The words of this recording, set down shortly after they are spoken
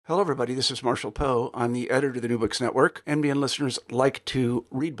Hello, everybody. This is Marshall Poe. I'm the editor of the New Books Network. NBN listeners like to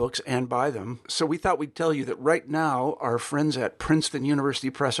read books and buy them. So we thought we'd tell you that right now, our friends at Princeton University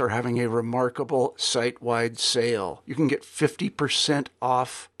Press are having a remarkable site-wide sale. You can get 50%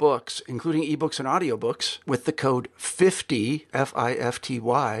 off books, including ebooks and audiobooks, with the code 50,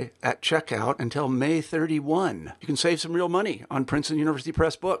 F-I-F-T-Y, at checkout until May 31. You can save some real money on Princeton University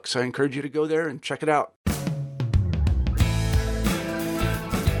Press books. I encourage you to go there and check it out.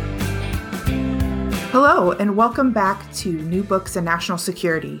 Hello, and welcome back to New Books and National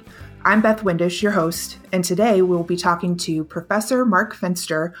Security. I'm Beth Windisch, your host, and today we'll be talking to Professor Mark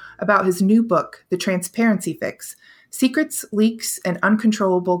Fenster about his new book, The Transparency Fix: Secrets, Leaks, and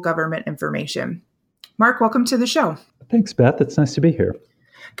Uncontrollable Government Information. Mark, welcome to the show. Thanks, Beth. It's nice to be here.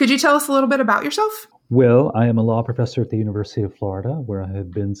 Could you tell us a little bit about yourself? Well, I am a law professor at the University of Florida, where I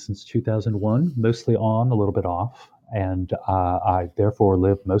have been since 2001, mostly on, a little bit off. And I therefore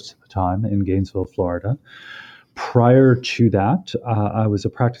live most of the time in Gainesville, Florida. Prior to that, I was a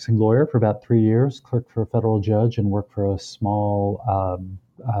practicing lawyer for about 3 years, clerked for a federal judge, and worked for a small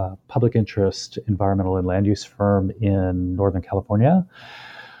public interest environmental and land use firm in Northern California.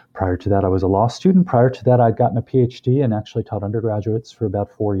 Prior to that, I was a law student. Prior to that, I'd gotten a PhD and actually taught undergraduates for about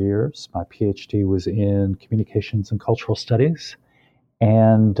 4 years. My PhD was in communications and cultural studies.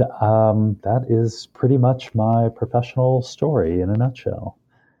 And that is pretty much my professional story in a nutshell.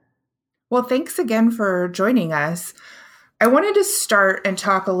 Well, thanks again for joining us. I wanted to start and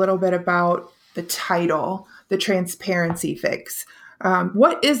talk a little bit about the title, The Transparency Fix.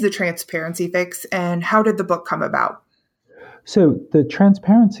 What is the Transparency Fix, and how did the book come about? So the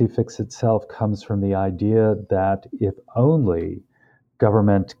Transparency Fix itself comes from the idea that if only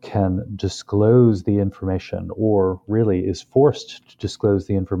government can disclose the information, or really is forced to disclose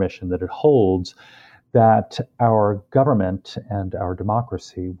the information that it holds, that our government and our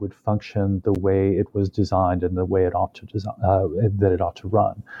democracy would function the way it was designed and the way it ought to that it ought to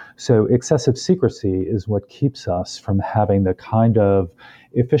run. So excessive secrecy is what keeps us from having the kind of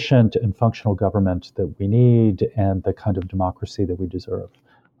efficient and functional government that we need and the kind of democracy that we deserve.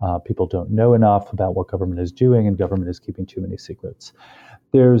 People don't know enough about what government is doing, and government is keeping too many secrets.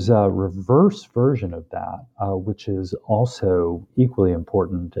 There's a reverse version of that, which is also equally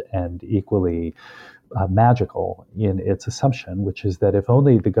important and equally magical in its assumption, which is that if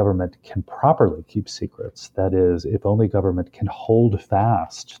only the government can properly keep secrets, that is, if only government can hold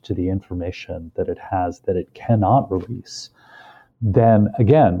fast to the information that it has that it cannot release, then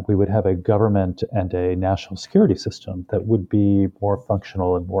again, we would have a government and a national security system that would be more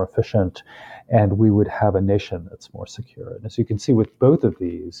functional and more efficient, and we would have a nation that's more secure. And as you can see with both of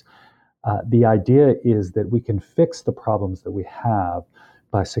these, the idea is that we can fix the problems that we have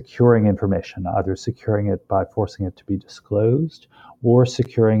by securing information, either securing it by forcing it to be disclosed or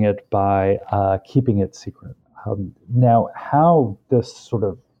securing it by keeping it secret. Now, how this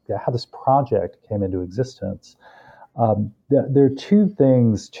project came into existence. There are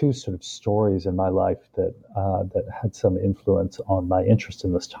two sort of stories in my life that had some influence on my interest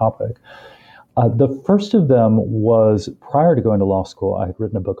in this topic. The first of them was prior to going to law school, I had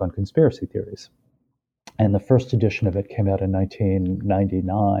written a book on conspiracy theories. And the first edition of it came out in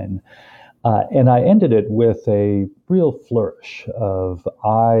 1999. And I ended it with a real flourish of,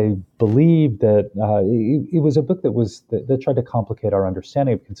 I believe that it was a book that tried to complicate our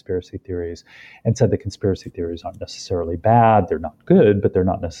understanding of conspiracy theories and said that conspiracy theories aren't necessarily bad. They're not good, but they're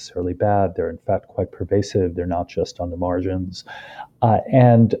not necessarily bad. They're in fact quite pervasive. They're not just on the margins.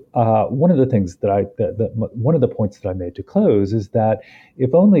 And one of the points that I made to close is that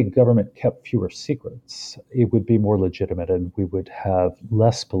if only government kept fewer secrets, it would be more legitimate, and we would have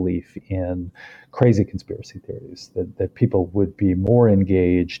less belief in crazy conspiracy theories, that people would be more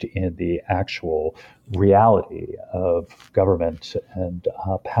engaged in the actual reality of government and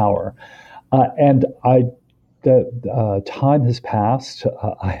power. And time has passed.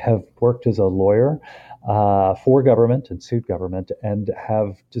 I have worked as a lawyer for government and sued government, and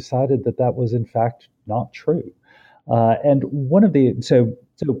have decided that was in fact not true. And one of the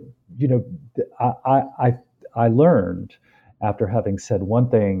I learned, after having said one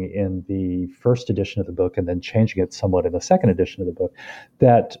thing in the first edition of the book and then changing it somewhat in the second edition of the book,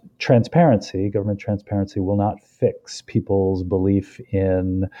 that government transparency, will not fix people's belief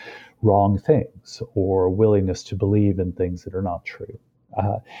in wrong things or willingness to believe in things that are not true.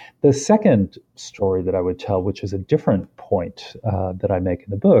 The second story that I would tell, which is a different point that I make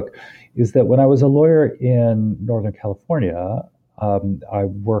in the book, is that when I was a lawyer in Northern California, I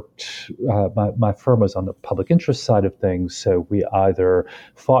worked, my firm was on the public interest side of things, so we either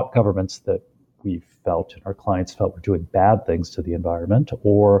fought governments that we felt and our clients felt were doing bad things to the environment,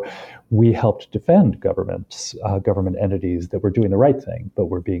 or we helped defend government entities that were doing the right thing, but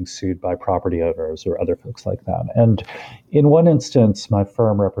were being sued by property owners or other folks like that. And in one instance, my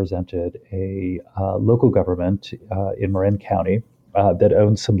firm represented a local government in Marin County that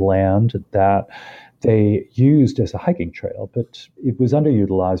owned some land that they used as a hiking trail, but it was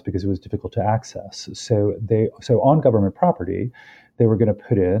underutilized because it was difficult to access. So on government property, they were going to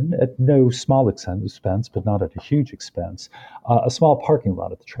put in, at no small expense, but not at a huge expense, a small parking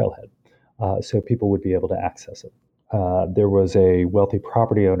lot at the trailhead, so people would be able to access it. There was a wealthy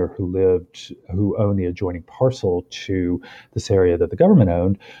property owner who owned the adjoining parcel to this area that the government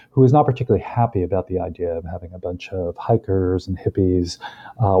owned, who was not particularly happy about the idea of having a bunch of hikers and hippies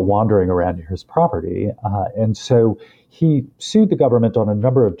wandering around near his property. And so he sued the government on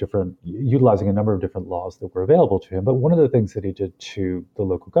utilizing a number of different laws that were available to him. But one of the things that he did to the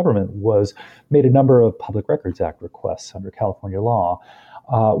local government was made a number of Public Records Act requests under California law,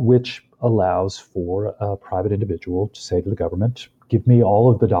 which allows for a private individual to say to the government, give me all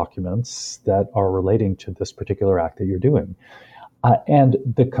of the documents that are relating to this particular act that you're doing. And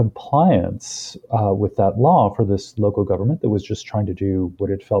the compliance with that law for this local government that was just trying to do what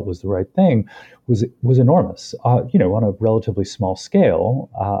it felt was the right thing was enormous, on a relatively small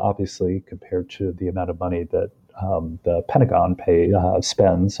scale, obviously, compared to the amount of money that the Pentagon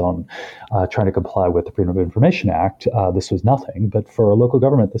spends on trying to comply with the Freedom of Information Act. This was nothing, but for a local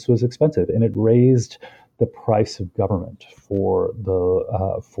government, this was expensive, and it raised the price of government for the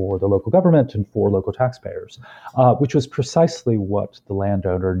local government and for local taxpayers, which was precisely what the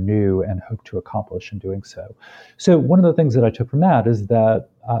landowner knew and hoped to accomplish in doing so. So one of the things that I took from that is that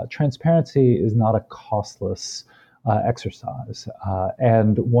transparency is not a costless exercise,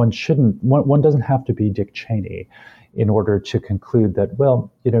 and one doesn't have to be Dick Cheney in order to conclude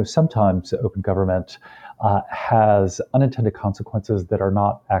that, sometimes open government has unintended consequences that are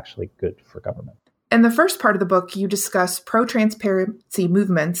not actually good for government. In the first part of the book, you discuss pro-transparency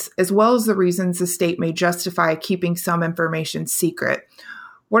movements, as well as the reasons the state may justify keeping some information secret.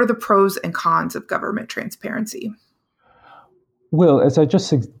 What are the pros and cons of government transparency? Well, as I just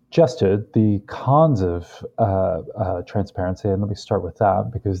suggested, the cons of transparency, and let me start with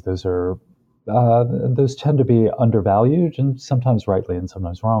that, because those tend to be undervalued, and sometimes rightly and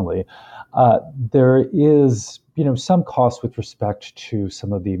sometimes wrongly. There is, some cost with respect to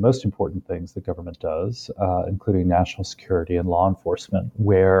some of the most important things the government does, including national security and law enforcement,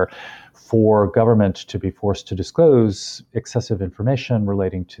 where for government to be forced to disclose excessive information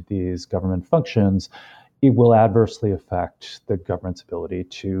relating to these government functions, it will adversely affect the government's ability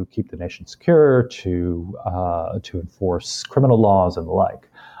to keep the nation secure, to enforce criminal laws and the like.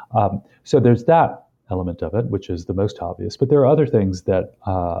 So there's that element of it, which is the most obvious. But there are other things that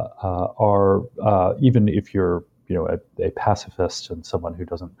are even if you're a pacifist and someone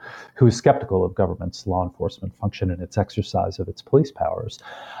who is skeptical of government's law enforcement function and its exercise of its police powers.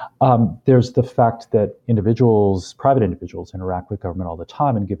 There's the fact that private individuals, interact with government all the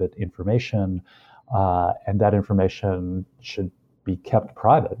time and give it information. And that information should be kept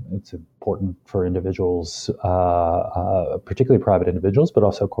private. It's important for individuals, particularly private individuals, but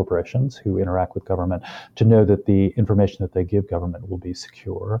also corporations who interact with government, to know that the information that they give government will be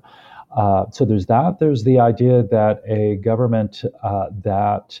secure. So there's that. There's the idea that a government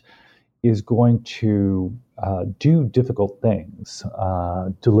that is going to do difficult things,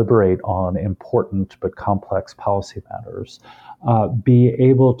 deliberate on important but complex policy matters, be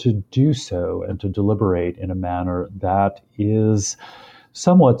able to do so and to deliberate in a manner that is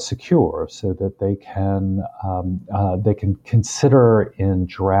somewhat secure, so that they can consider in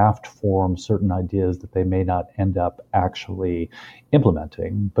draft form certain ideas that they may not end up actually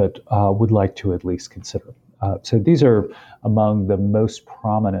implementing, but would like to at least consider. So these are among the most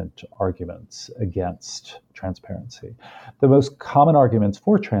prominent arguments against transparency. The most common arguments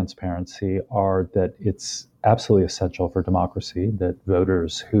for transparency are that it's absolutely essential for democracy, that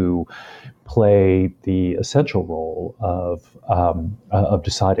voters who play the essential role of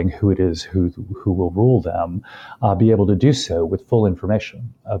deciding who it is who will rule them, be able to do so with full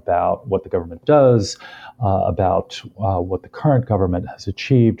information about what the government does, about what the current government has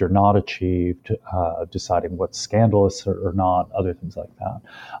achieved or not achieved, deciding what's scandalous or not, other things like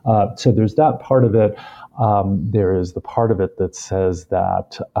that. So there's that part of it. There is the part of it that says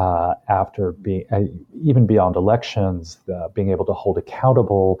that after being, even beyond elections, being able to hold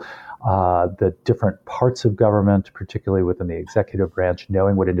accountable The different parts of government, particularly within the executive branch,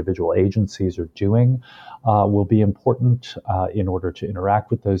 knowing what individual agencies are doing will be important in order to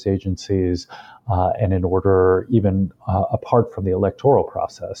interact with those agencies and in order, even apart from the electoral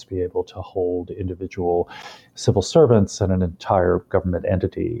process, be able to hold individual civil servants and an entire government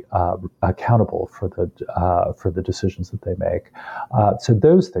entity accountable for the decisions that they make. So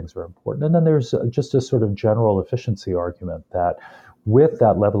those things are important. And then there's just a sort of general efficiency argument that with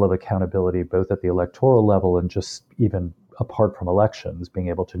that level of accountability, both at the electoral level and just even apart from elections, being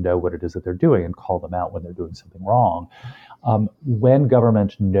able to know what it is that they're doing and call them out when they're doing something wrong. When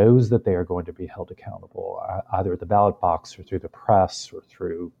government knows that they are going to be held accountable, either at the ballot box or through the press or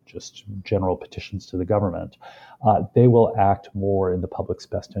through just general petitions to the government, they will act more in the public's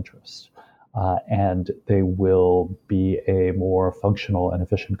best interest. And they will be a more functional and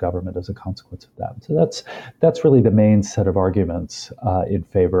efficient government as a consequence of that. So that's really the main set of arguments in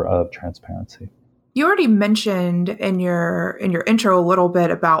favor of transparency. You already mentioned in your intro a little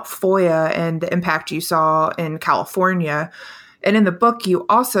bit about FOIA and the impact you saw in California. And in the book, you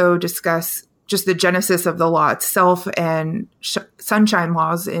also discuss just the genesis of the law itself and sunshine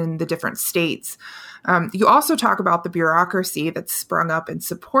laws in the different states. You also talk about the bureaucracy that's sprung up in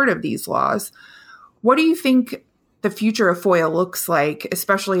support of these laws. What do you think the future of FOIA looks like,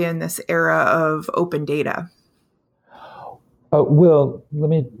 especially in this era of open data? Well, let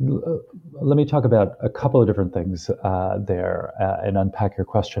me talk about a couple of different things there and unpack your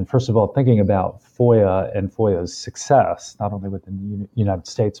question. First of all, thinking about FOIA and FOIA's success, not only within the United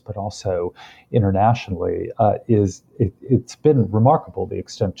States but also internationally, it's been remarkable the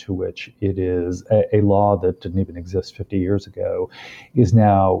extent to which it is a law that didn't even exist 50 years ago is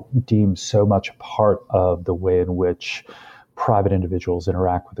now deemed so much a part of the way in which private individuals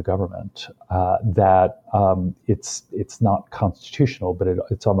interact with the government, that it's not constitutional, but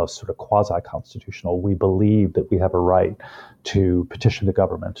it's almost sort of quasi-constitutional. We believe that we have a right to petition the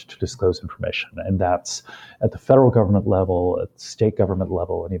government to disclose information, and that's at the federal government level, at the state government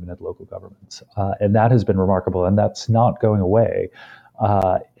level, and even at local governments. And that has been remarkable, and that's not going away.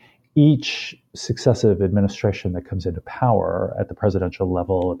 Each successive administration that comes into power at the presidential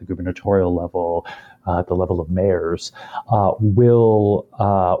level, at the gubernatorial level, at the level of mayors, will,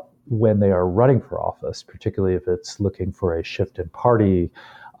 when they are running for office, particularly if it's looking for a shift in party,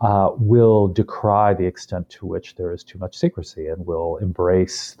 will decry the extent to which there is too much secrecy and will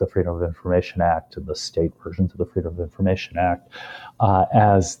embrace the Freedom of Information Act and the state versions of the Freedom of Information Act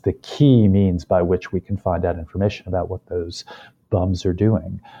as the key means by which we can find out information about what those bums are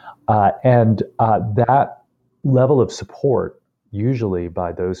doing. And that level of support, usually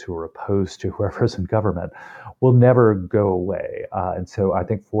by those who are opposed to whoever's in government, will never go away. And so I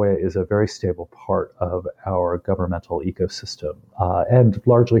think FOIA is a very stable part of our governmental ecosystem, and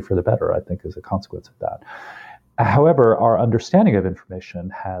largely for the better, I think, as a consequence of that. However, our understanding of information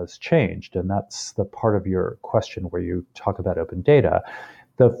has changed, and that's the part of your question where you talk about open data.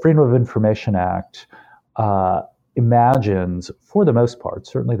 The Freedom of Information Act imagines, for the most part,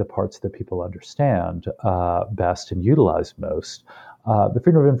 certainly the parts that people understand best and utilize most, the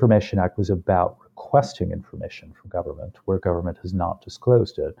Freedom of Information Act was about requesting information from government where government has not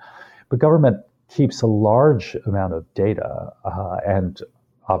disclosed it. But government keeps a large amount of data, and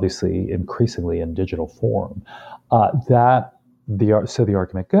obviously increasingly in digital form, so the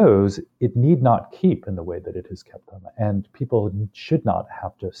argument goes, it need not keep in the way that it has kept them, and people should not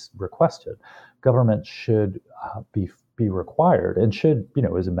have to request it. Government should be required and should,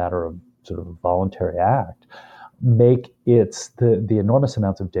 as a matter of sort of a voluntary act, make the enormous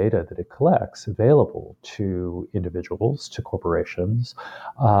amounts of data that it collects available to individuals, to corporations,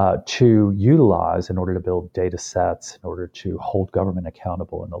 to utilize in order to build data sets, in order to hold government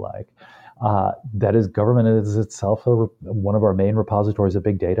accountable and the like. That is, government is itself one of our main repositories of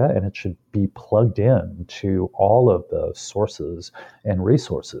big data, and it should be plugged in to all of the sources and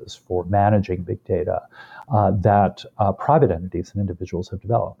resources for managing big data that private entities and individuals have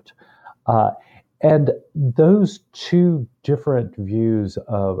developed. And those two different views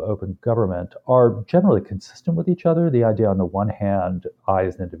of open government are generally consistent with each other. The idea, on the one hand, I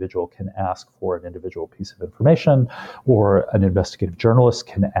as an individual can ask for an individual piece of information, or an investigative journalist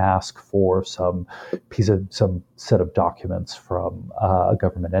can ask for some set of documents from a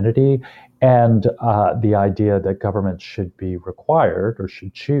government entity. And the idea that government should be required or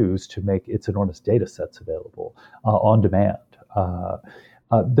should choose to make its enormous data sets available on demand.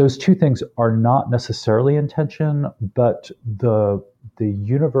 Those two things are not necessarily in tension, but the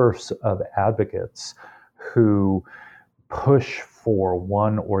universe of advocates who push for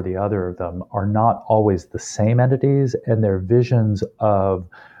one or the other of them are not always the same entities, and their visions of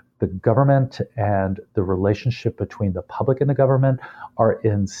the government and the relationship between the public and the government are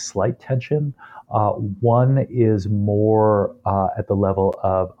in slight tension. One is more at the level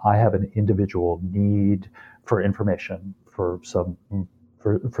of I have an individual need for information for some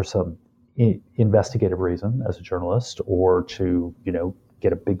investigative reason as a journalist, or to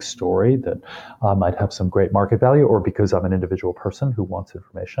get a big story that might have some great market value, or because I'm an individual person who wants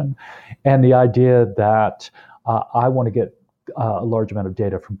information. And the idea that I want to get a large amount of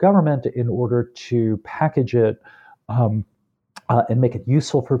data from government in order to package it and make it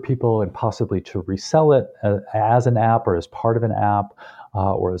useful for people, and possibly to resell it as an app or as part of an app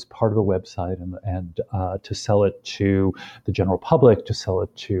or as part of a website, and to sell it to the general public, to sell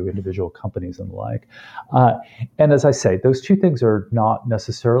it to individual companies and the like. And as I say, those two things are not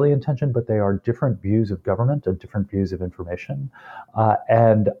necessarily in tension, but they are different views of government and different views of information.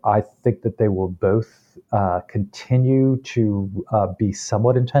 And I think that they will both continue to be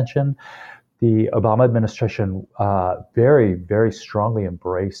somewhat in tension. The Obama administration very, very strongly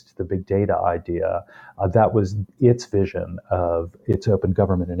embraced the big data idea. That was its vision of its open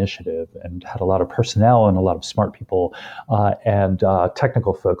government initiative, and had a lot of personnel and a lot of smart people and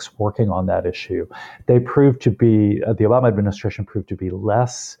technical folks working on that issue. They proved to be, the Obama administration proved to be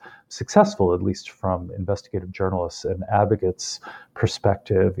less successful, at least from investigative journalists and advocates'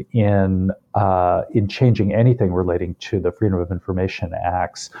 perspective, in changing anything relating to the Freedom of Information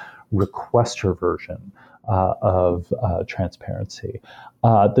Act's requester version of transparency.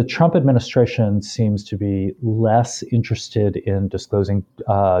 The Trump administration seems to be less interested in disclosing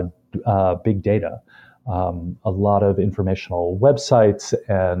big data. A lot of informational websites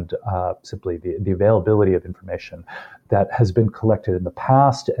and simply the availability of information that has been collected in the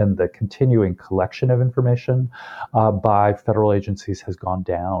past, and the continuing collection of information by federal agencies has gone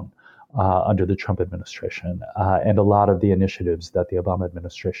down under the Trump administration. And a lot of the initiatives that the Obama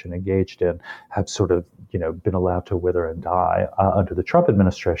administration engaged in have sort of, been allowed to wither and die under the Trump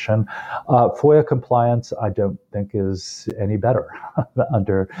administration. FOIA compliance, I don't think, is any better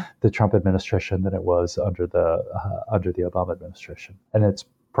under the Trump administration than it was under the Obama administration. And it's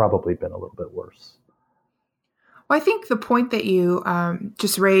probably been a little bit worse. Well, I think the point that you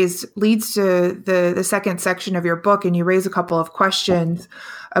just raised leads to the second section of your book, and you raise a couple of questions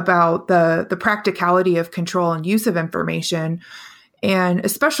about the practicality of control and use of information, and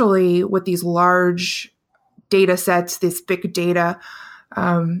especially with these large data sets, this big data.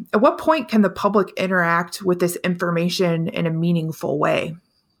 At what point can the public interact with this information in a meaningful way?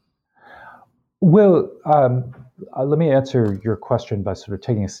 Well, let me answer your question by sort of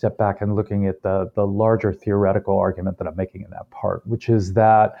taking a step back and looking at the larger theoretical argument that I'm making in that part, which is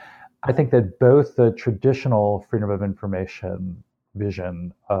that I think that both the traditional freedom of information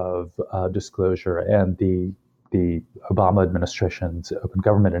vision of disclosure and the Obama administration's open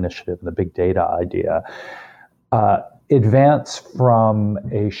government initiative and the big data idea advance from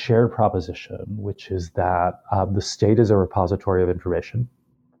a shared proposition, which is that the state is a repository of information.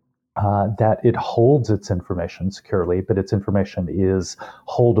 That it holds its information securely, but its information is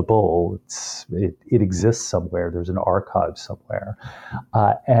holdable. It exists somewhere. There's an archive somewhere.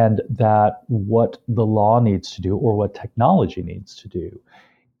 And that what the law needs to do, or what technology needs to do,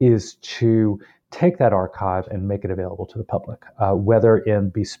 is to take that archive and make it available to the public, whether in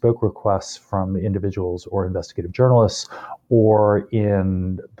bespoke requests from individuals or investigative journalists, or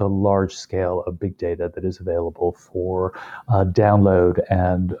in the large scale of big data that is available for download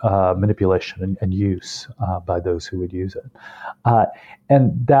and manipulation and use by those who would use it.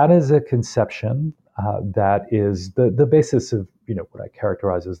 And that is a conception that is the basis of what I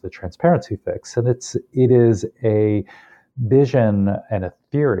characterize as the transparency fix. And it is a vision and a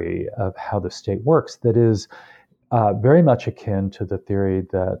theory of how the state works that is very much akin to the theory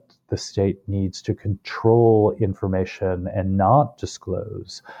that the state needs to control information and not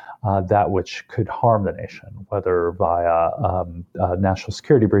disclose that which could harm the nation, whether via national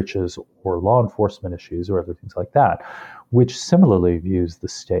security breaches or law enforcement issues or other things like that, which similarly views the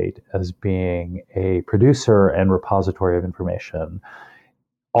state as being a producer and repository of information.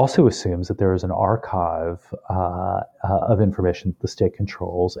 Also assumes that there is an archive of information that the state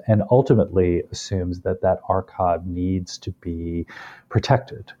controls, and ultimately assumes that that archive needs to be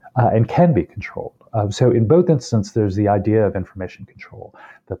protected and can be controlled. So in both instances, there's the idea of information control,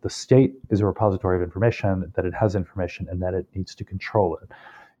 that the state is a repository of information, that it has information, and that it needs to control it.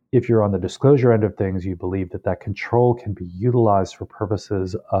 If you're on the disclosure end of things, you believe that that control can be utilized for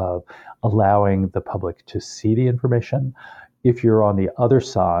purposes of allowing the public to see the information. If you're on the other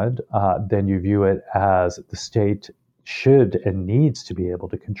side, then you view it as the state should and needs to be able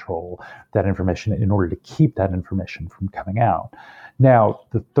to control that information in order to keep that information from coming out. Now,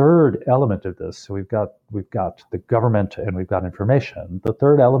 the third element of this, so we've got the government and we've got information. The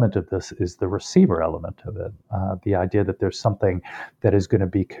third element of this is the receiver element of it, the idea that there's something that is going to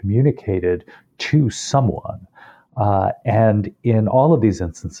be communicated to someone. And in all of these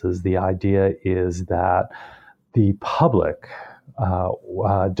instances, the idea is that the public,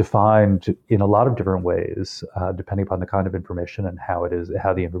 defined in a lot of different ways, depending upon the kind of information and how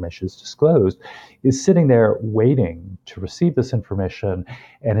the information is disclosed, is sitting there waiting to receive this information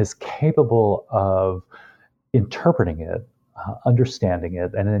and is capable of interpreting it, understanding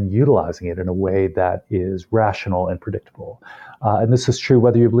it, and then utilizing it in a way that is rational and predictable. And this is true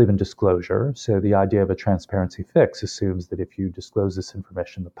whether you believe in disclosure. So the idea of a transparency fix assumes that if you disclose this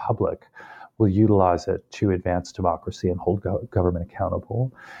information, the public will utilize it to advance democracy and hold government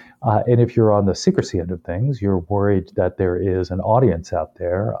accountable. And if you're on the secrecy end of things, you're worried that there is an audience out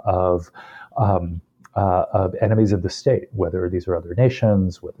there of enemies of the state, whether these are other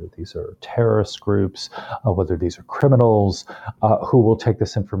nations, whether these are terrorist groups, whether these are criminals, who will take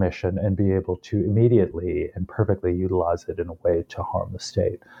this information and be able to immediately and perfectly utilize it in a way to harm the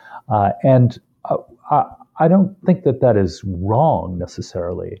state. And I don't think that is wrong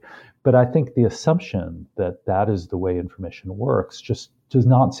necessarily, but I think the assumption that that is the way information works just does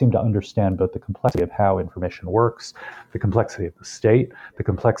not seem to understand both the complexity of how information works, the complexity of the state, the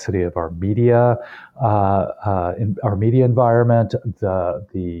complexity of our media, in our media environment,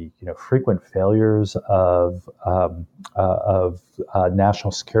 the frequent failures of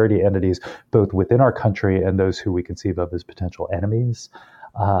national security entities, both within our country and those who we conceive of as potential enemies.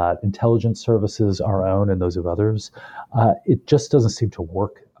 Intelligence services, our own and those of others. It just doesn't seem to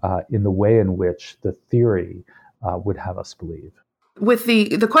work in the way in which the theory would have us believe. With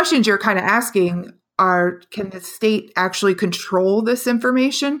the questions you're kind of asking are, can the state actually control this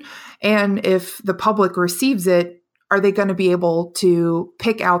information? And if the public receives it, are they going to be able to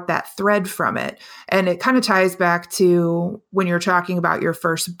pick out that thread from it? And it kind of ties back to when you're talking about your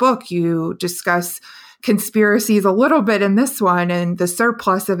first book, you discuss conspiracies a little bit in this one and the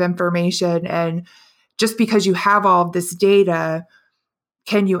surplus of information. And just because you have all of this data,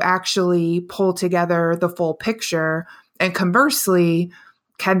 can you actually pull together the full picture? And conversely,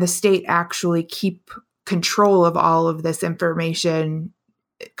 can the state actually keep control of all of this information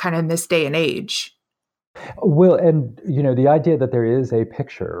kind of in this day and age? Well, and the idea that there is a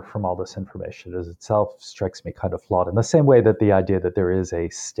picture from all this information is itself strikes me kind of flawed, in the same way that the idea that there is a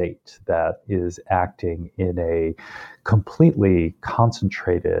state that is acting in a completely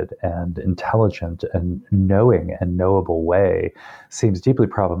concentrated and intelligent and knowing and knowable way seems deeply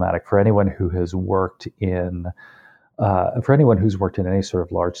problematic for anyone who has worked in any sort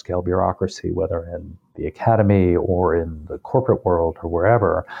of large-scale bureaucracy, whether in the academy or in the corporate world or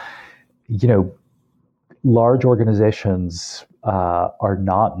wherever. Large organizations are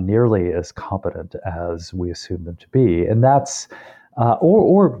not nearly as competent as we assume them to be, and that's,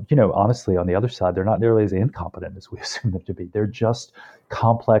 honestly, on the other side, they're not nearly as incompetent as we assume them to be. They're just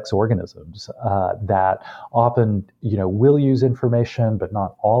complex organisms that often, will use information, but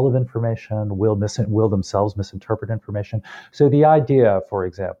not all of information. Will themselves misinterpret information. So the idea, for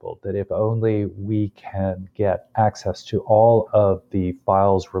example, that if only we can get access to all of the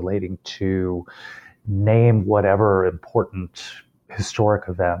files relating to name whatever important historic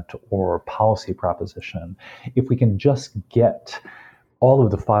event or policy proposition, if we can just get all of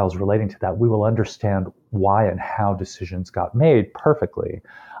the files relating to that, we will understand why and how decisions got made perfectly.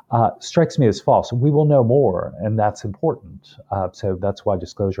 Strikes me as false. We will know more, and that's important. So that's why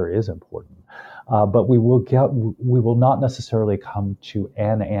disclosure is important. But we will not necessarily come to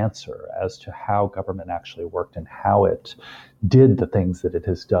an answer as to how government actually worked and how it did the things that it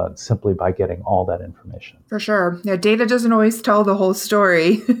has done simply by getting all that information. For sure. Yeah, data doesn't always tell the whole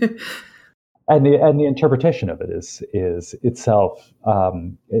story. And the interpretation of it is itself,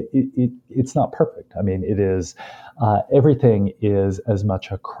 it's not perfect. I mean, it is, everything is as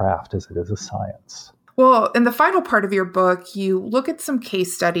much a craft as it is a science. Well, in the final part of your book, you look at some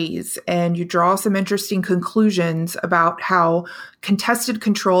case studies and you draw some interesting conclusions about how contested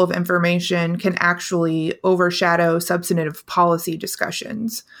control of information can actually overshadow substantive policy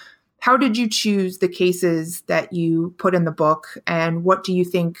discussions. How did you choose the cases that you put in the book, and what do you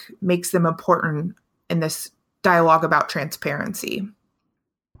think makes them important in this dialogue about transparency?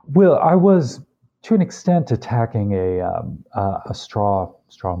 Well, I was, to an extent, attacking a straw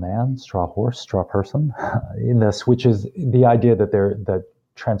man, straw horse, straw person in this, which is the idea that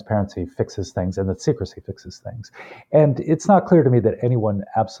transparency fixes things and that secrecy fixes things. And it's not clear to me that anyone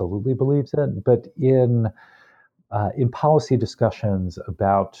absolutely believes it, but in in policy discussions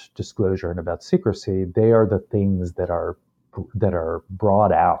about disclosure and about secrecy, they are the things that are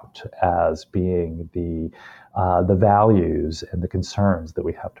brought out as being the values and the concerns that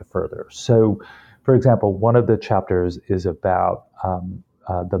we have to further. So, for example, one of the chapters is about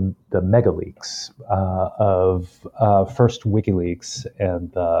the mega leaks of first WikiLeaks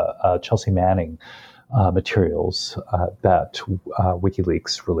and the Chelsea Manning materials that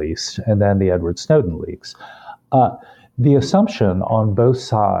WikiLeaks released, and then the Edward Snowden leaks. The assumption on both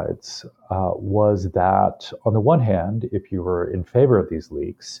sides was that, on the one hand, if you were in favor of these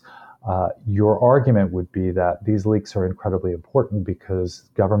leaks, your argument would be that these leaks are incredibly important because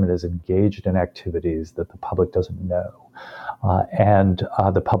government is engaged in activities that the public doesn't know. And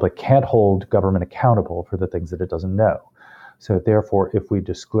the public can't hold government accountable for the things that it doesn't know. So therefore, if we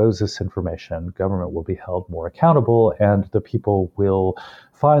disclose this information, government will be held more accountable and the people will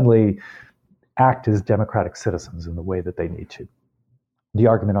finally act as democratic citizens in the way that they need to. The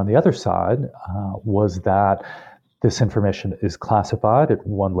argument on the other side was that this information is classified at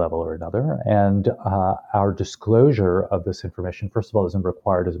one level or another, and our disclosure of this information, first of all, isn't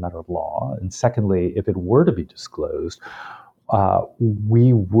required as a matter of law. And secondly, if it were to be disclosed,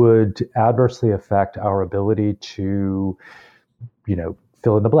 we would adversely affect our ability to,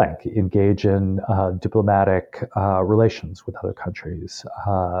 fill in the blank, engage in diplomatic relations with other countries,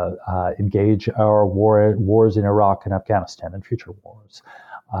 engage our wars in Iraq and Afghanistan and future wars,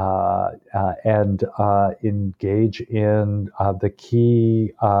 and engage in the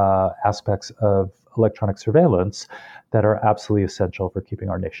key aspects of electronic surveillance that are absolutely essential for keeping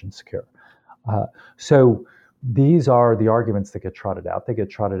our nation secure. So these are the arguments that get trotted out. They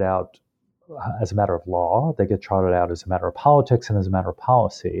get trotted out as a matter of law, they get trotted out as a matter of politics and as a matter of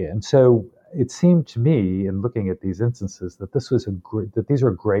policy. And so it seemed to me, in looking at these instances, that these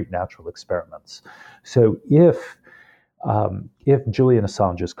are great natural experiments. So if Julian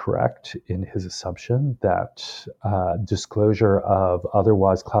Assange is correct in his assumption that disclosure of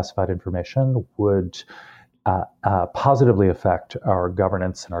otherwise classified information would positively affect our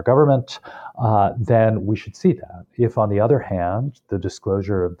governance and our government, then we should see that. If, on the other hand, the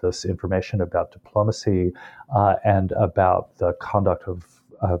disclosure of this information about diplomacy and about the conduct of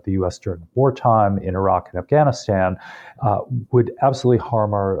the U.S. during wartime in Iraq and Afghanistan would absolutely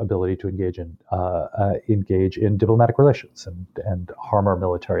harm our ability to engage in diplomatic relations and harm our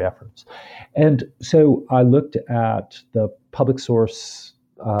military efforts. And so I looked at the public source,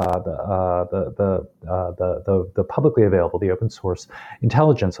 the publicly available, the open source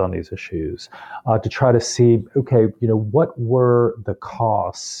intelligence on these issues, to try to see, okay, what were the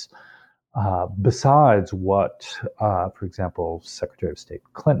costs besides what, for example, Secretary of State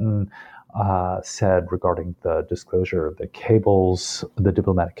Clinton said regarding the disclosure of the cables, the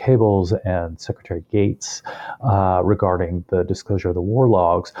diplomatic cables, and Secretary Gates regarding the disclosure of the war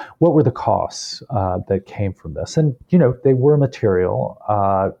logs. What were the costs that came from this? And, they were material.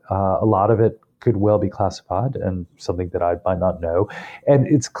 A lot of it could well be classified and something that I might not know. And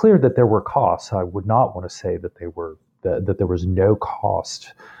it's clear that there were costs. I would not want to say that that there was no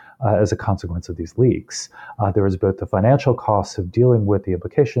cost as a consequence of these leaks. There was both the financial costs of dealing with the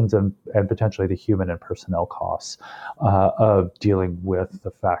implications and potentially the human and personnel costs of dealing with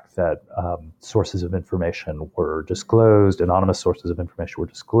the fact that sources of information were disclosed, anonymous sources of information were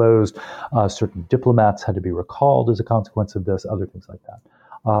disclosed, certain diplomats had to be recalled as a consequence of this, other things like that.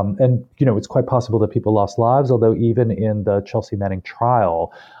 And it's quite possible that people lost lives, although even in the Chelsea Manning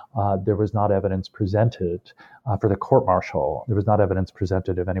trial, there was not evidence presented for the court-martial. There was not evidence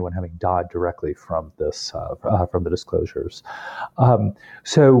presented of anyone having died directly from this, from the disclosures.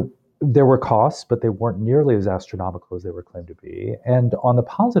 So there were costs, but they weren't nearly as astronomical as they were claimed to be. And on the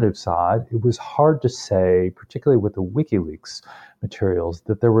positive side, it was hard to say, particularly with the WikiLeaks materials,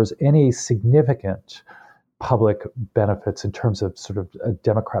 that there was any significant public benefits in terms of sort of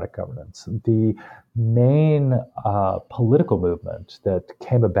democratic governance. The main political movement that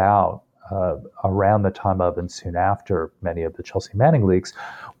came about around the time of and soon after many of the Chelsea Manning leaks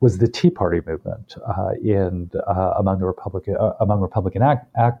was the Tea Party movement among Republican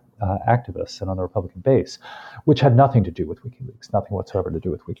activists and on the Republican base, which had nothing to do with WikiLeaks, nothing whatsoever to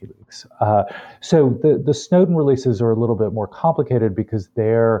do with WikiLeaks. So the Snowden releases are a little bit more complicated because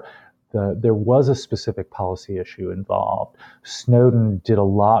there was a specific policy issue involved. Snowden did a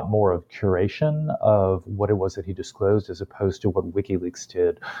lot more of curation of what it was that he disclosed as opposed to what WikiLeaks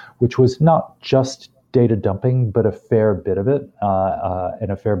did, which was not just data dumping, but a fair bit of it,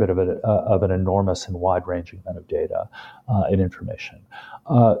 and a fair bit of it of an enormous and wide-ranging amount of data and information.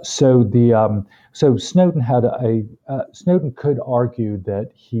 So Snowden Snowden could argue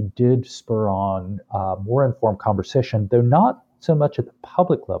that he did spur on more informed conversation, though not so much at the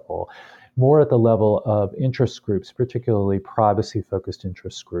public level, more at the level of interest groups, particularly privacy-focused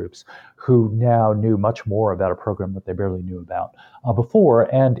interest groups, who now knew much more about a program that they barely knew about before.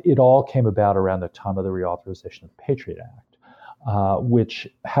 And it all came about around the time of the reauthorization of the Patriot Act, which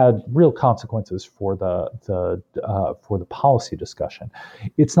had real consequences for the policy discussion.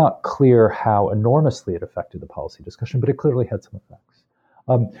 It's not clear how enormously it affected the policy discussion, but it clearly had some effects.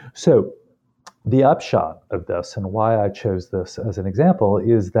 So the upshot of this, and why I chose this as an example,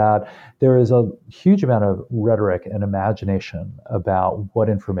 is that there is a huge amount of rhetoric and imagination about what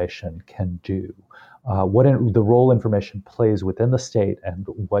information can do, the role information plays within the state, and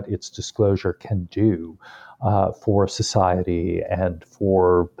what its disclosure can do for society and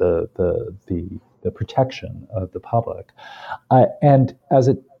for the protection of the public. And as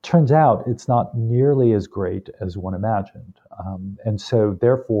it turns out, it's not nearly as great as one imagined. And so,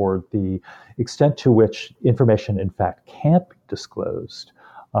 therefore, the extent to which information, in fact, can't be disclosed,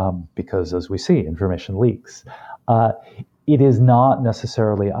 because, as we see, information leaks, it is not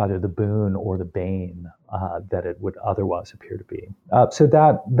necessarily either the boon or the bane that it would otherwise appear to be. So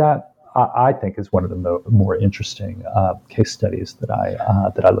that I think is one of the more interesting case studies that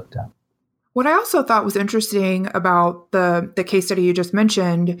I looked at. What I also thought was interesting about the case study you just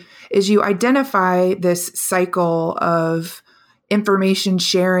mentioned is you identify this cycle of information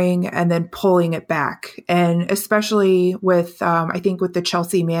sharing and then pulling it back. And especially with, I think with the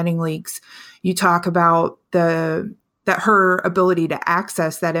Chelsea Manning leaks, you talk about that her ability to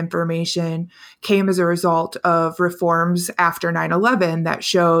access that information came as a result of reforms after 9/11 that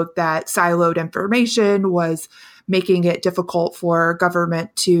showed that siloed information was making it difficult for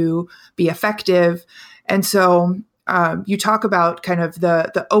government to be effective. And so you talk about kind of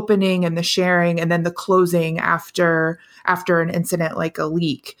the opening and the sharing and then the closing after an incident like a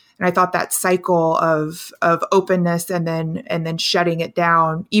leak. And I thought that cycle of openness and then shutting it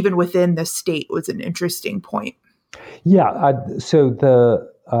down, even within the state, was an interesting point. Yeah. So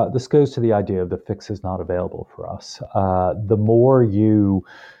this goes to the idea of the fix is not available for us. The more you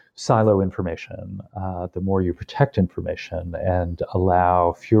silo information, the more you protect information and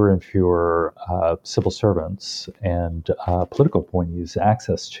allow fewer and fewer civil servants and political appointees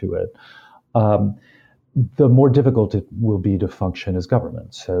access to it, the more difficult it will be to function as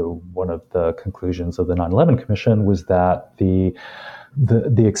government. So one of the conclusions of the 9/11 Commission was that the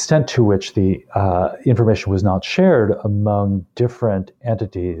extent to which the information was not shared among different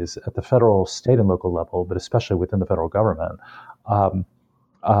entities at the federal, state, and local level, but especially within the federal government,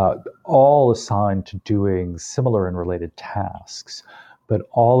 all assigned to doing similar and related tasks, but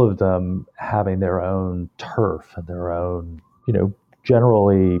all of them having their own turf and their own,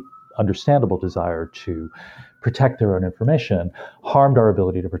 generally understandable desire to protect their own information, harmed our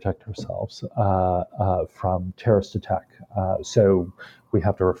ability to protect ourselves from terrorist attack. So we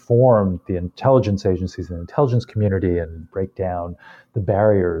have to reform the intelligence agencies and the intelligence community and break down the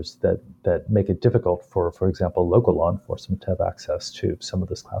barriers that make it difficult for example, local law enforcement to have access to some of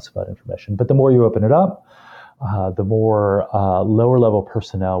this classified information. But the more you open it up, the more lower level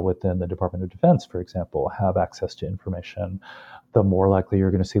personnel within the Department of Defense, for example, have access to information, the more likely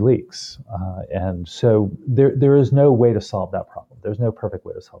you're going to see leaks. And so there is no way to solve that problem. There's no perfect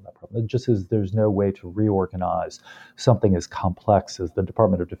way to solve that problem. It just is there's no way to reorganize something as complex as the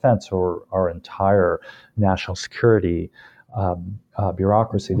Department of Defense or our entire national security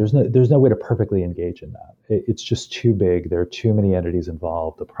bureaucracy. There's no way to perfectly engage in that. It's just too big. There are too many entities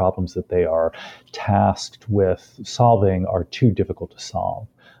involved. The problems that they are tasked with solving are too difficult to solve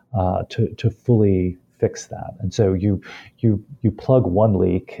to fully fix that. And so you plug one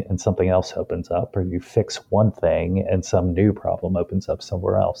leak and something else opens up, or you fix one thing and some new problem opens up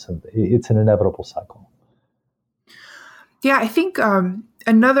somewhere else. And it's an inevitable cycle. Yeah, I think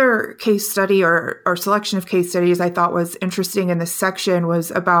another case study or selection of case studies I thought was interesting in this section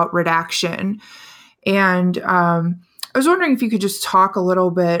was about redaction. And I was wondering if you could just talk a little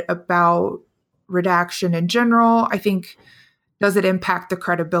bit about redaction in general. I think, does it impact the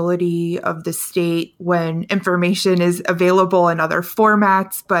credibility of the state when information is available in other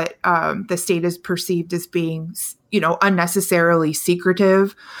formats, but the state is perceived as being, unnecessarily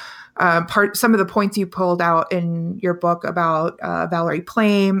secretive? Some of the points you pulled out in your book about Valerie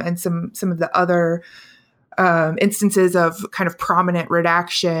Plame and some of the other instances of kind of prominent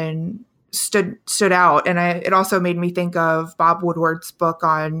redaction stood out. And it also made me think of Bob Woodward's book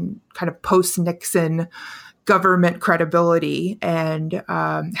on kind of post-Nixon government credibility and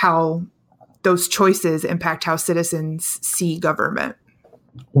how those choices impact how citizens see government.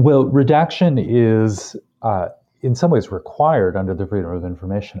 Well, redaction is in some ways required under the Freedom of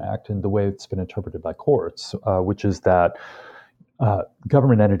Information Act in the way it's been interpreted by courts, which is that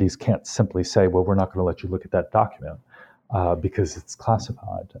government entities can't simply say, well, we're not going to let you look at that document because it's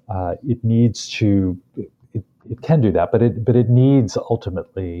classified. It needs to, it can do that, but it needs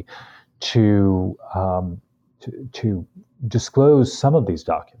ultimately to disclose some of these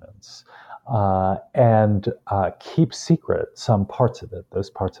documents and keep secret some parts of it, those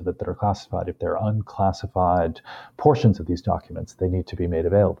parts of it that are classified. If they're unclassified portions of these documents, they need to be made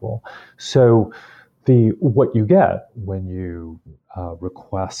available. So what you get when you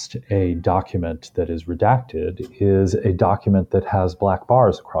request a document that is redacted is a document that has black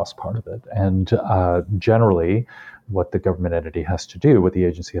bars across part of it. And generally, what the government entity has to do, what the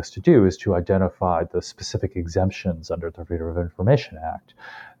agency has to do, is to identify the specific exemptions under the Freedom of Information Act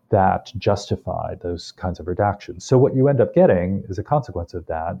that justify those kinds of redactions. So what you end up getting as a consequence of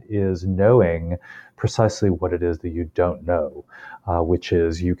that is knowing precisely what it is that you don't know, which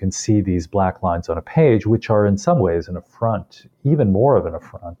is you can see these black lines on a page, which are in some ways an affront, even more of an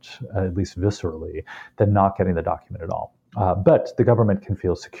affront, at least viscerally, than not getting the document at all. But the government can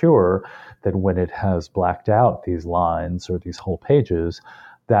feel secure that when it has blacked out these lines or these whole pages,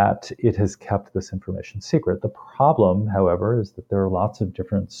 that it has kept this information secret. The problem, however, is that there are lots of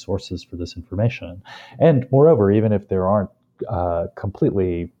different sources for this information. And moreover, even if there aren't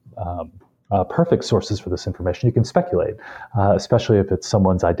completely perfect sources for this information, you can speculate, especially if it's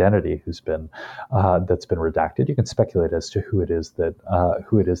someone's identity who's been that's been redacted. You can speculate as to who it is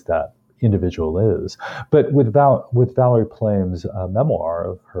that individual is. But with Valerie Plame's memoir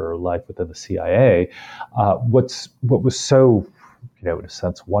of her life within the CIA, what was so, in a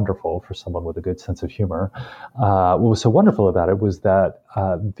sense, wonderful for someone with a good sense of humor. What was so wonderful about it was that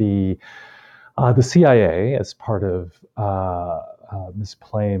the CIA, as part of Ms.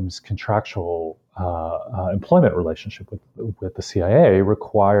 Plame's contractual employment relationship with the CIA,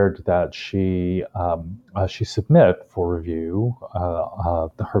 required that she submit for review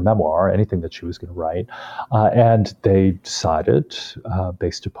her memoir, anything that she was going to write, and they decided,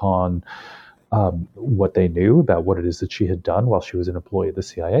 based upon what they knew about what it is that she had done while she was an employee of the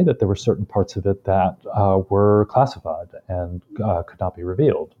CIA, that there were certain parts of it that were classified and could not be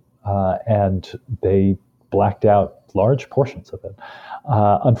revealed. And they blacked out large portions of it.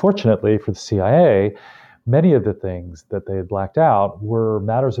 Unfortunately for the CIA, many of the things that they had blacked out were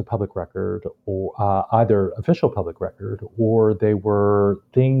matters of public record, or either official public record, or they were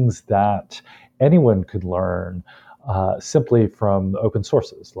things that anyone could learn simply from open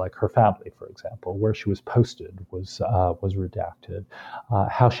sources, like her family, for example. Where she was posted was redacted.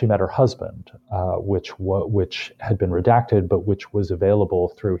 How she met her husband, which had been redacted, but which was available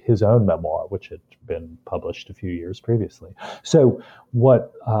through his own memoir, which had been published a few years previously. So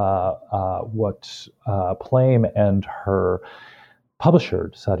what Plame and her publisher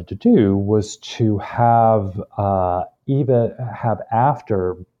decided to do was to have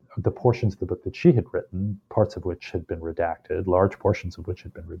after the portions of the book that she had written, parts of which had been redacted, large portions of which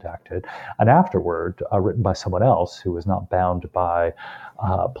had been redacted, and afterward, written by someone else who was not bound by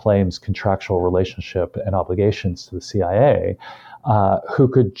Plame's contractual relationship and obligations to the CIA, who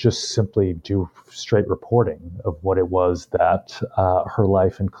could just simply do straight reporting of what it was that her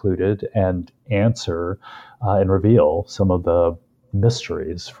life included and answer and reveal some of the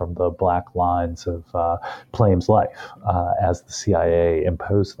mysteries from the black lines of Plame's life as the CIA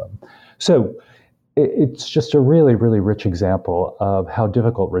imposed them. So it's just a really, really rich example of how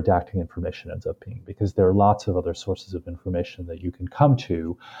difficult redacting information ends up being, because there are lots of other sources of information that you can come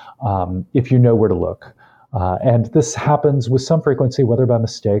to if you know where to look. And this happens with some frequency, whether by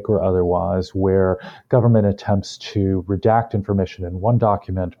mistake or otherwise, where government attempts to redact information in one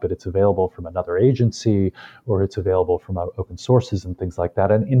document, but it's available from another agency, or it's available from open sources and things like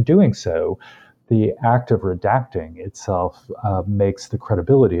that. And in doing so, the act of redacting itself makes the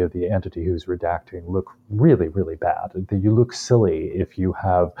credibility of the entity who's redacting look really, really bad. You look silly if you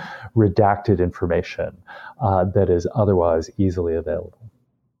have redacted information that is otherwise easily available.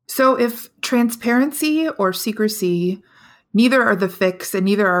 So if transparency or secrecy, neither are the fix and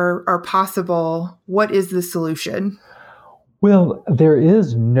neither are possible, what is the solution? Well, there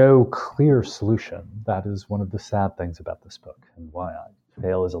is no clear solution. That is one of the sad things about this book, and why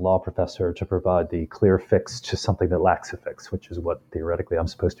fail as a law professor to provide the clear fix to something that lacks a fix, which is what theoretically I'm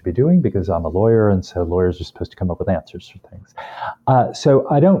supposed to be doing because I'm a lawyer, and so lawyers are supposed to come up with answers for things. So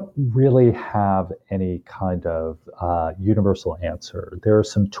I don't really have any kind of universal answer. There are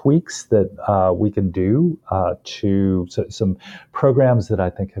some tweaks that we can do to some programs that I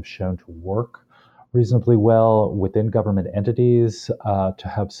think have shown to work reasonably well within government entities, to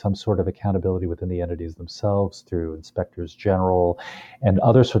have some sort of accountability within the entities themselves through inspectors general and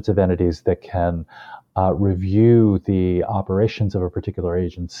other sorts of entities that can review the operations of a particular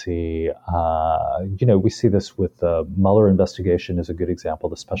agency. We see this with the Mueller investigation is a good example.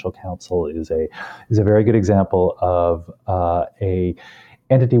 The special counsel is a very good example of a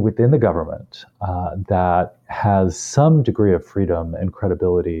entity within the government that has some degree of freedom and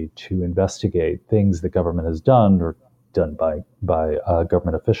credibility to investigate things that government has done or done by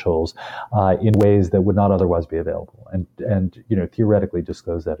government officials in ways that would not otherwise be available, and theoretically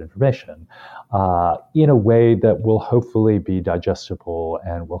disclose that information in a way that will hopefully be digestible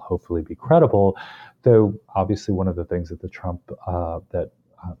and will hopefully be credible. Though obviously one of the things that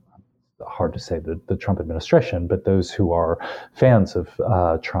hard to say the Trump administration, but those who are fans of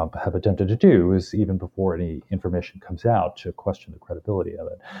Trump have attempted to do is even before any information comes out to question the credibility of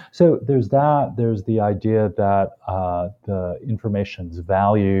it. So there's that. There's the idea that the information's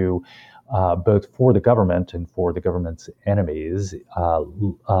value, both for the government and for the government's enemies,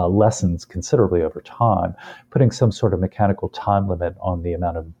 lessens considerably over time. Putting some sort of mechanical time limit on the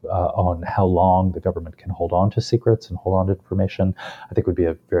amount of on how long the government can hold on to secrets and hold on to information, I think would be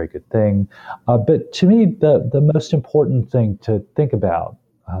a very good thing. But to me, the most important thing to think about,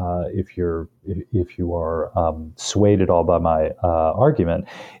 if you are swayed at all by my argument,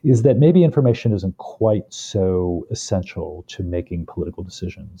 is that maybe information isn't quite so essential to making political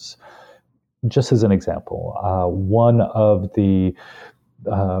decisions. Just as an example, one of the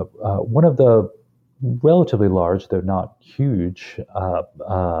relatively large, though not huge,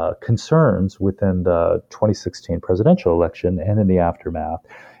 concerns within the 2016 presidential election and in the aftermath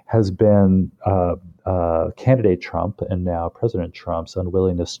has been candidate Trump and now President Trump's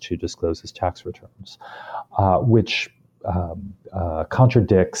unwillingness to disclose his tax returns, which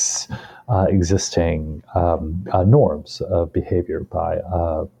contradicts existing norms of behavior by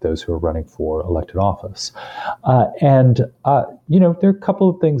those who are running for elected office. There are a couple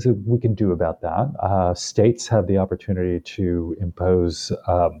of things that we can do about that. States have the opportunity to impose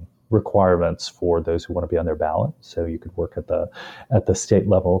requirements for those who want to be on their ballot. So you could work at the state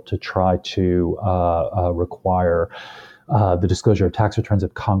level to try to require the disclosure of tax returns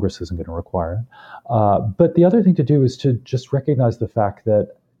if Congress isn't going to require it. But the other thing to do is to just recognize the fact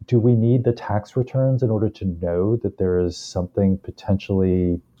that, do we need the tax returns in order to know that there is something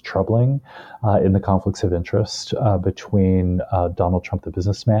potentially troubling in the conflicts of interest between Donald Trump, the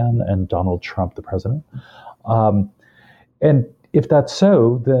businessman, and Donald Trump, the president? And if that's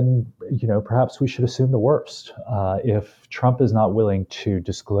so, then perhaps we should assume the worst. If Trump is not willing to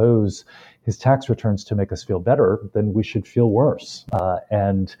disclose his tax returns to make us feel better, then we should feel worse.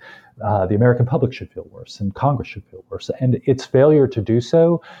 And the American public should feel worse, and Congress should feel worse. And its failure to do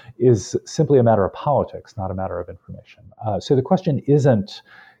so is simply a matter of politics, not a matter of information. So the question isn't,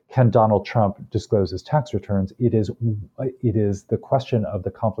 can Donald Trump disclose his tax returns? It is the question of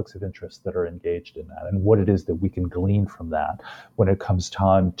the conflicts of interest that are engaged in that, and what it is that we can glean from that when it comes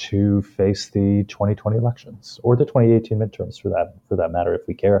time to face the 2020 elections or the 2018 midterms, for that matter, if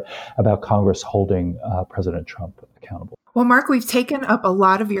we care about Congress holding President Trump accountable. Well, Mark, we've taken up a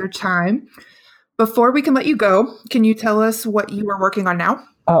lot of your time. Before we can let you go, can you tell us what you are working on now?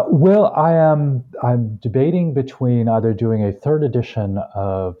 I'm debating between either doing a third edition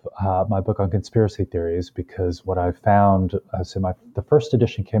of my book on conspiracy theories, because what I found, the first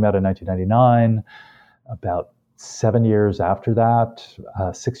edition came out in 1999. About 7 years after that,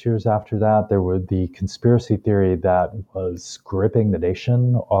 6 years after that, there were the conspiracy theory that was gripping the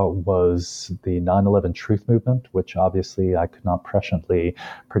nation was the 9/11 truth movement, which obviously I could not presciently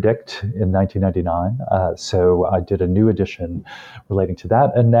predict in 1999. So I did a new edition relating to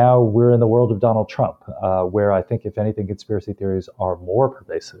that. And now we're in the world of Donald Trump, where I think, if anything, conspiracy theories are more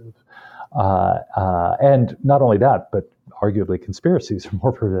pervasive. And not only that, but arguably conspiracies are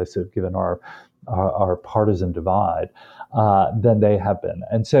more pervasive given our partisan divide than they have been.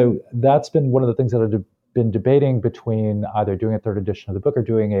 And so that's been one of the things that I've been debating between either doing a third edition of the book or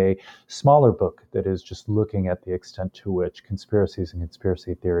doing a smaller book that is just looking at the extent to which conspiracies and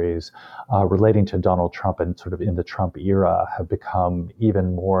conspiracy theories relating to Donald Trump and sort of in the Trump era have become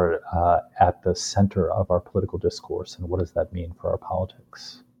even more at the center of our political discourse, and what does that mean for our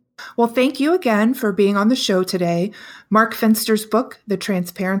politics? Well, thank you again for being on the show today. Mark Fenster's book, The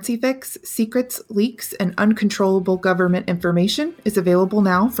Transparency Fix: Secrets, Leaks, and Uncontrollable Government Information, is available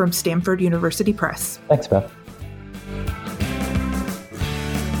now from Stanford University Press. Thanks, Beth.